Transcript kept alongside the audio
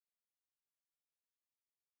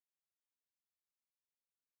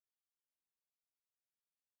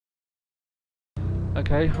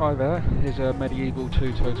Okay, hi there. Here's a Medieval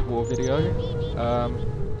 2 Total War video.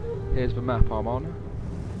 Here's the map I'm on.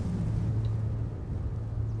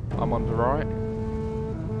 I'm on the right.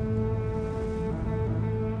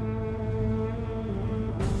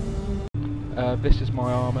 This is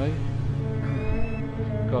my army.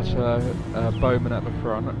 Got a bowman at the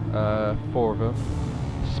front, 4 of them.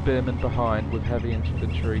 Spearmen behind with heavy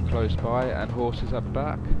infantry close by and horses at the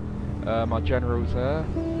back. My general's there.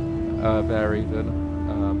 There even.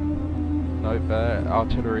 No, there.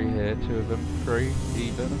 Artillery here, 2 of them, 3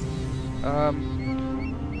 even.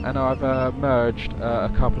 And I've merged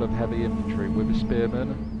a couple of heavy infantry with a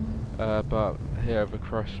spearman, but here the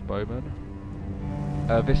crossbowmen.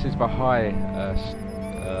 This is the high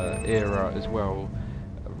era as well,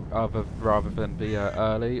 rather than the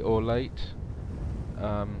early or late.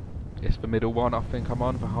 It's the middle one I think I'm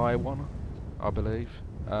on, the high one, I believe.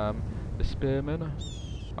 The spearmen.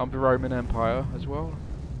 I'm the Roman Empire as well.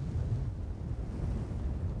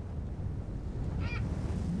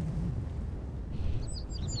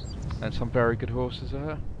 And some very good horses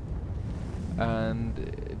there.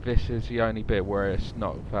 And this is the only bit where it's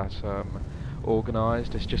not that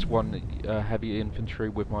organised. It's just one heavy infantry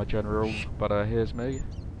with my general, but here's me.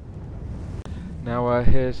 Now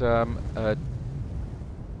here's Dead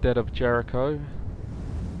of Jericho.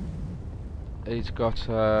 He's got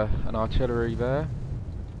an artillery there.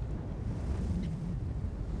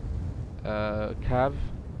 Cav,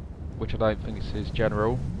 which I don't think is his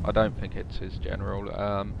general. I don't think it's his general.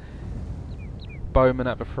 Bowman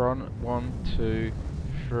at the front. 1, 2,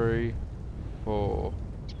 3, 4,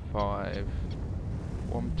 5.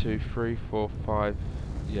 1, 2, 3, 4, 5.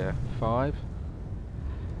 Yeah, 5.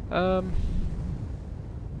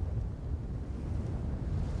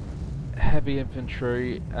 Heavy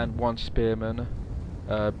infantry and 1 spearman.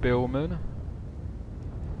 Billman.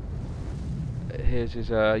 Here's his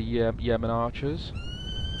Yemen archers.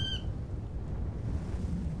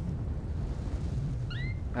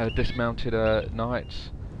 Dismounted knights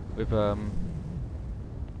with where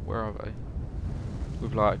are they?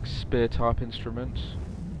 With like spear type instruments.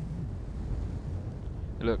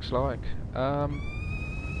 It looks like.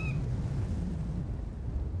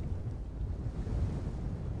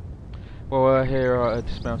 Well, here are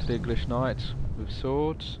dismounted English knights with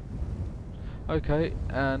swords. Okay,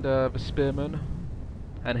 and the spearman,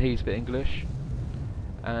 and he's the English.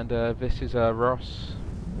 And this is Ross.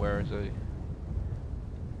 Where is he?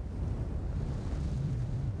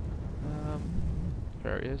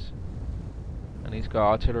 There he is. And he's got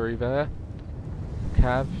artillery there.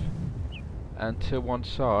 Cav. And to one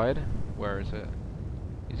side, where is it?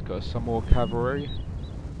 He's got some more cavalry.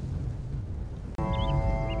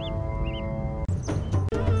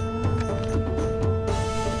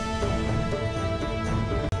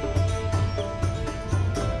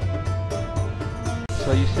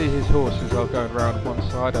 So you see his horses are going around one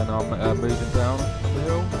side and I'm moving down the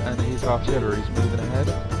hill, and his artillery's moving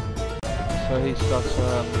ahead. So he's got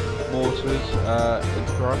mortars in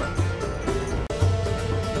front.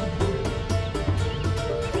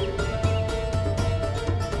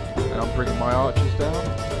 And I'm bringing my archers down.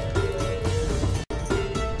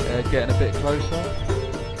 Getting a bit closer.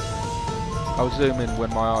 I'll zoom in when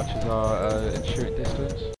my archers are in shooting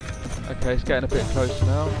distance. Okay, it's getting a bit closer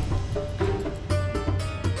now.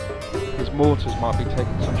 His mortars might be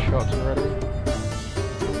taking some shots already.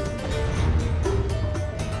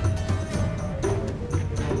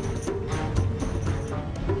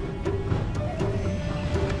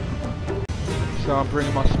 So I'm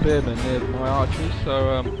bringing my spearmen near my archers,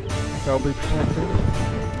 so they'll be protected.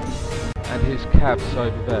 And his cabs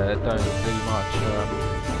over there don't do much,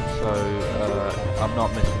 so I'm not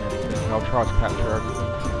missing anything. I'll try to capture everything.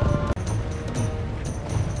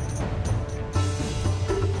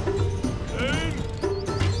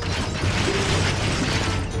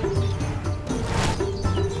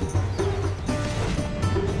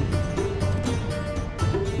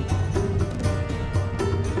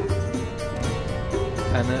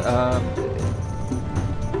 And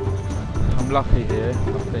I'm lucky here. I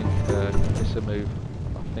think it's a move.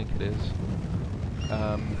 I think it is.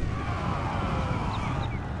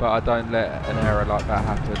 But I don't let an error like that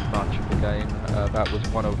happen much in the game. That was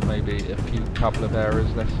one of maybe a couple of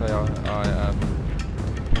errors, let's say, I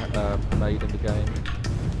made in the game.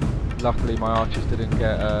 Luckily my archers didn't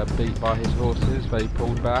get beat by his horses. They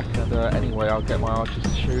pulled back, and anyway I'll get my archers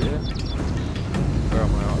to shoot him. Where are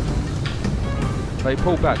my archers? They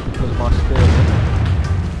pulled back because of my spearman.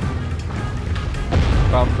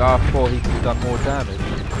 But I thought he could have done more damage,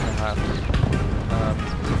 perhaps.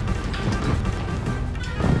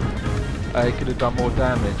 He could have done more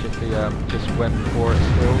damage if he just went for it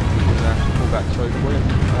still. He didn't have to pull back so quick.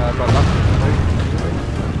 But luckily for me, anyway.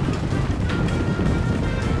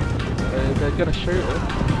 They're going to shoot him,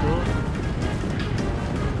 I'm sure.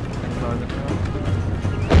 Any moment now.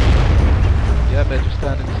 Yeah, they're just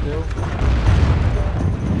standing still.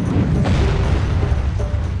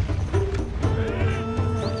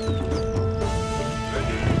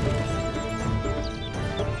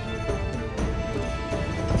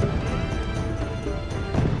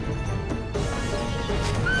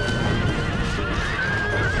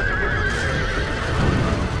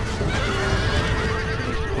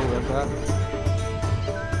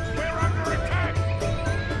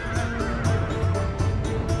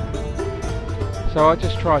 So I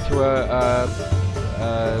just try to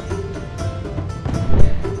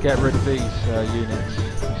get rid of these units,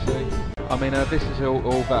 you see. I mean, this is all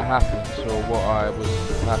that happens, or what I was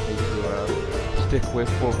happy to stick with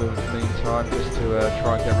for the meantime, just to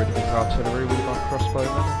try and get rid of his artillery with my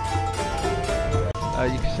crossbowmen.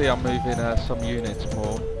 You can see I'm moving some units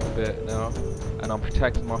more a bit now, and I'm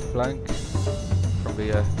protecting my flank from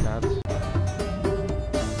the cads.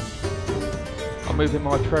 I'm moving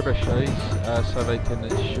my trebuchets so they can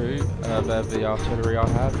shoot the artillery I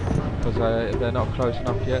have, because they're not close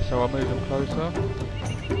enough yet, so I'll move them closer.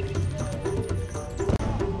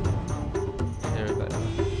 Here they are.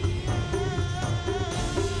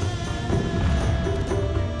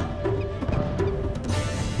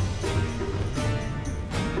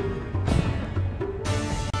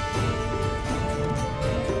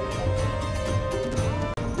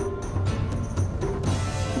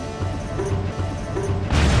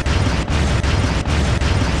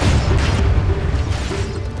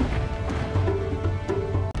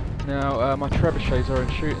 Now, my trebuchets are in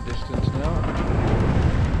shooting distance now.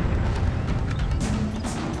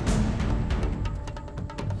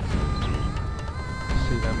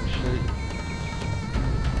 See them shoot.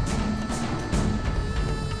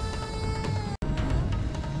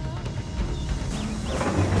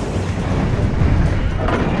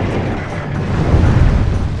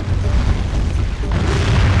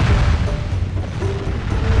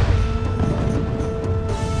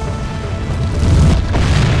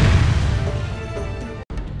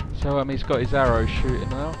 So he's got his arrows shooting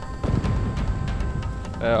now.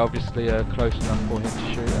 Obviously close enough for him to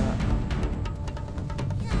shoot at.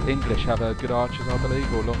 English have good archers, I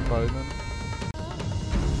believe, or longbowmen.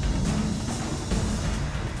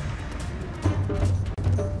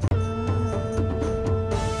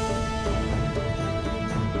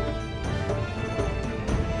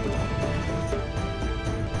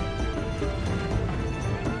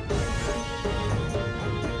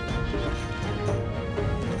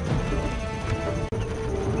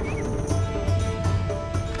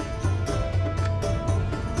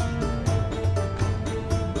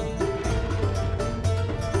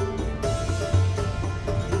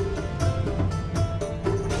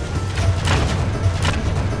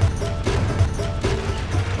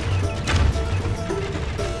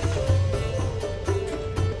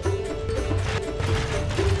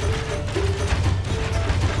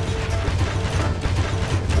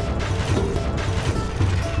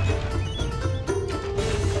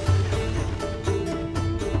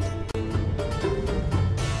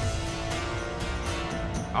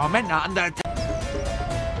 I meant that under.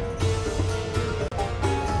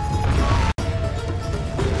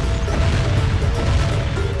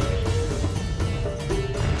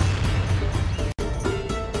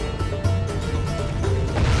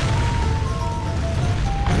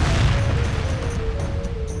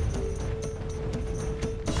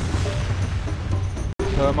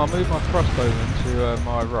 So I move my crossbowman to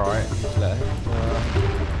my right, his left,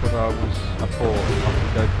 because I thought I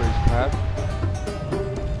could go through his cab.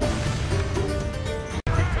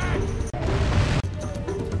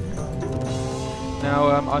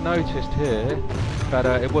 Now I noticed here that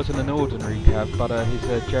it wasn't an ordinary cab, but he's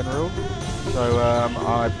a general. So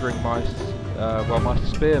I bring my my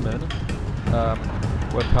spearmen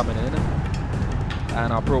were coming in,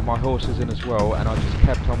 and I brought my horses in as well, and I just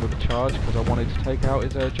kept on with the charge because I wanted to take out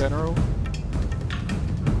his general.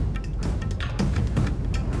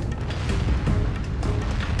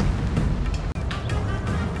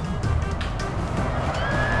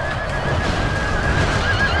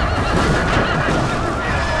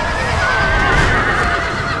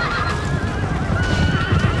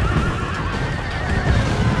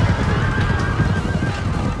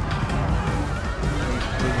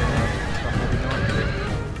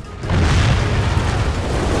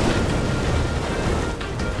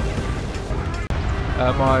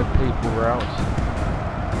 My people were out.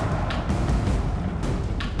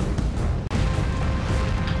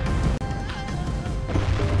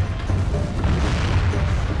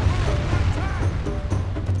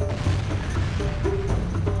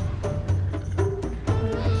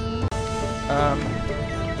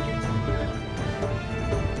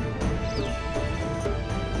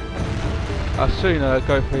 I'd sooner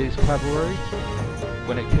go for his cavalry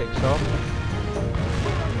when it kicks off.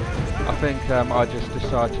 I think I just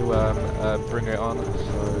decide to bring it on,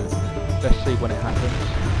 so let's see when it happens.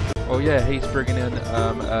 Oh yeah, he's bringing in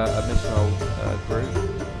a missile group.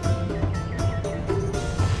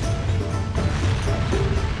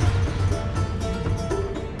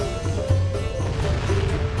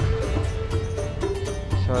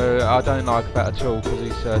 So I don't like that at all because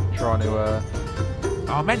he's trying to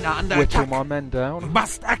Our men are under whittle attack. my men down. We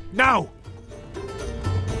must act now.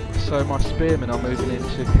 So my spearmen are moving in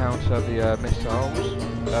to counter the missiles.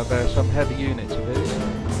 There are some heavy units of it,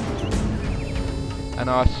 and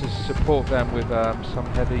I support them with some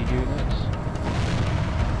heavy units.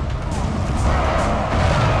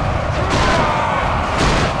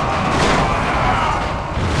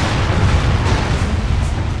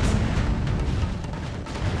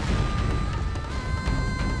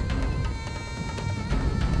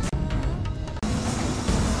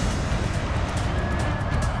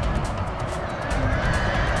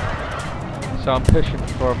 So I'm pushing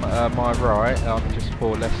from my right. I'm just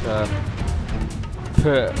for let's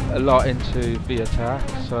put a lot into the attack.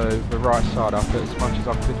 So the right side I put as much as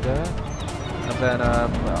I could there, and then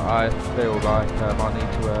I feel like I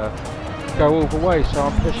need to go all the way. So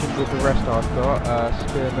I'm pushing with the rest I've got.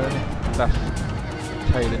 Spearmen, that's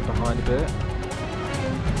tailing behind a bit.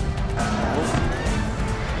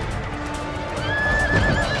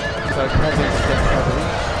 So it's heavy against heavy.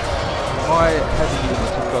 My heavy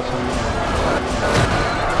units have got some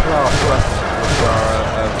class weapons which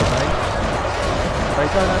are grenades. They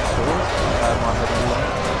don't have swords, my heavy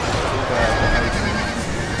units.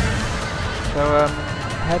 So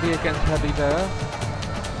heavy against heavy there.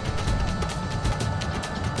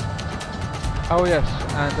 Oh yes,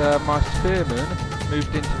 and my spearmen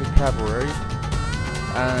moved into the cavalry,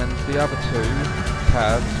 and the other two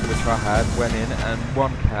cabs which I had went in, and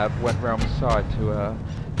one cab went round the side to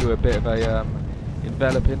do a bit of a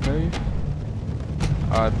enveloping move.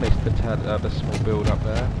 I missed the small build up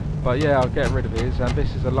there, but yeah, I'll get rid of his, and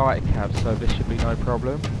this is a light cab, so this should be no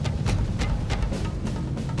problem.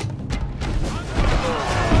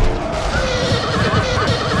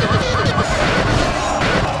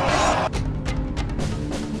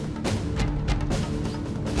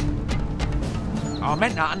 Our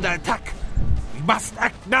men are under attack. We must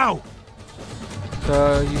act now.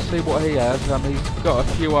 So you see what he has, he's got a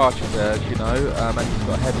few archers there, as you know, and he's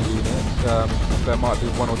got heavy units. There might be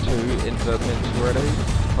one or two in the mix already,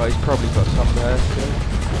 but he's probably got some there still.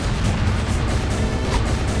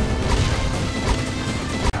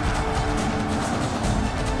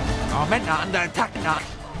 Our men are under attack now.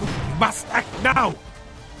 We must act now.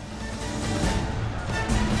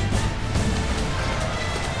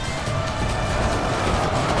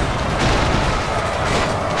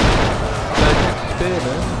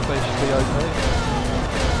 Spearmen, they should be okay.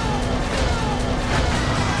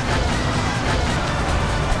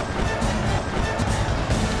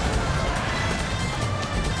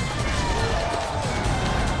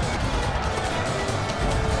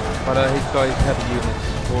 But he's got his heavy units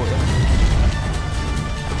supporting.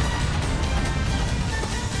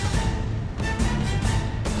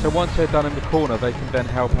 So once they're done in the corner, they can then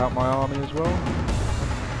help out my army as well.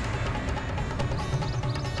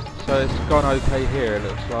 So it's gone okay here, it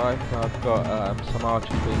looks like. I've got some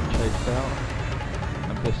archers being chased down,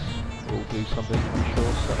 and this will do something, I'm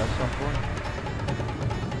sure, so at some point.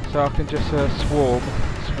 So I can just swarm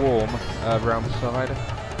around the side.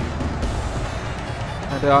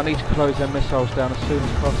 And I need to close their missiles down as soon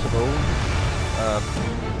as possible.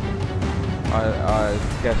 I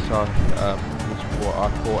guess was what I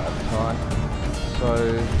thought at the time. So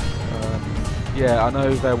yeah, I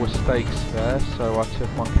know there were stakes there, so I took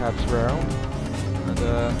my cabs round and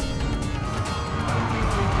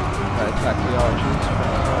attacked the archers from the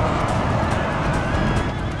side.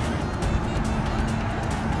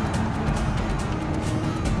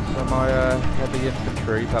 So my heavy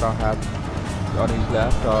infantry that I have on his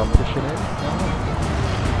left are pushing in.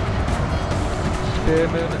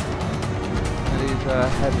 Spearmen and his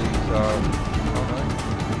heavies are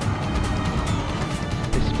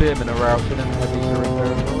his spearmen are out and heavies are in there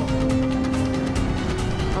as well.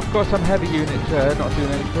 I've got some heavy units there, not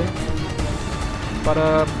doing anything. But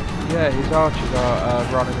yeah, his archers are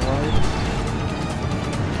running away.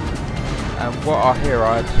 And what I hear,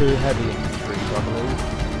 I have 2 heavy infantry, I believe.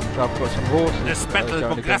 So I've got some horses. This battle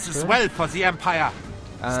progresses well for the Empire.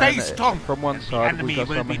 Stay strong. From one side, we've got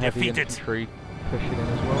some heavy infantry pushing in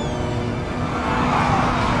as well.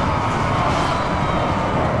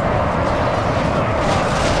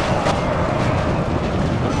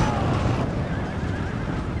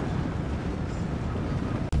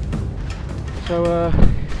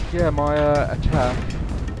 my attack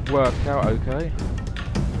worked out okay.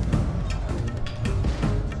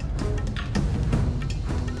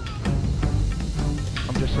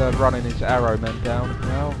 I'm just running his arrow men down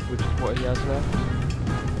now, which is what he has left.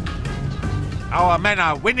 Our men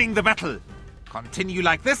are winning the battle. Continue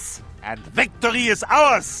like this, and victory is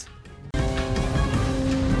ours!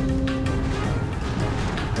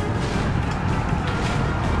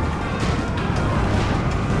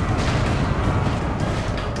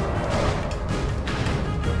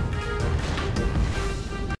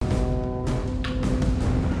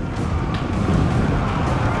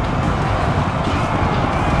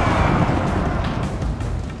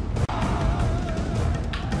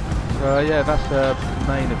 Yeah, that's the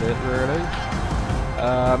main of it, really.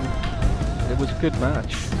 It was a good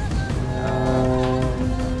match.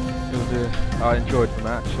 I enjoyed the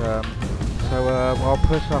match. So I'll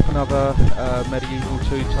put up another Medieval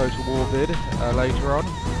 2 Total War vid later on.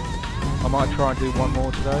 I might try and do one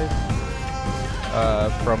more today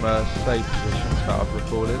from save positions that I've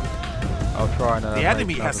recorded. I'll try and the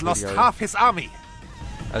enemy has lost half his army.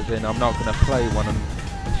 As in, I'm not going to play one and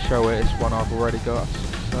show it. It's one I've already got.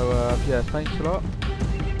 So yeah, thanks a lot.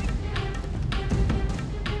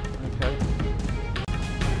 Okay.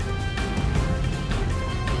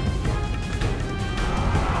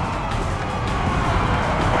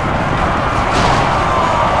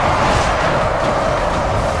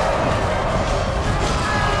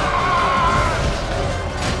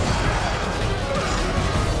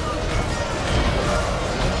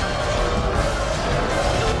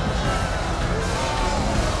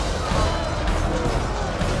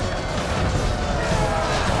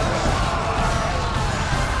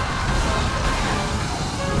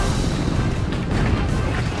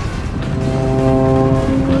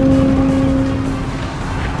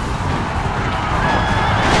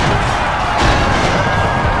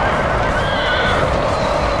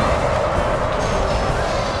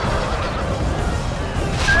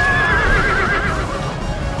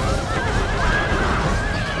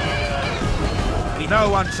 No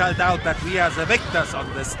one shall doubt that we are the victors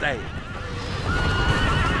on this day.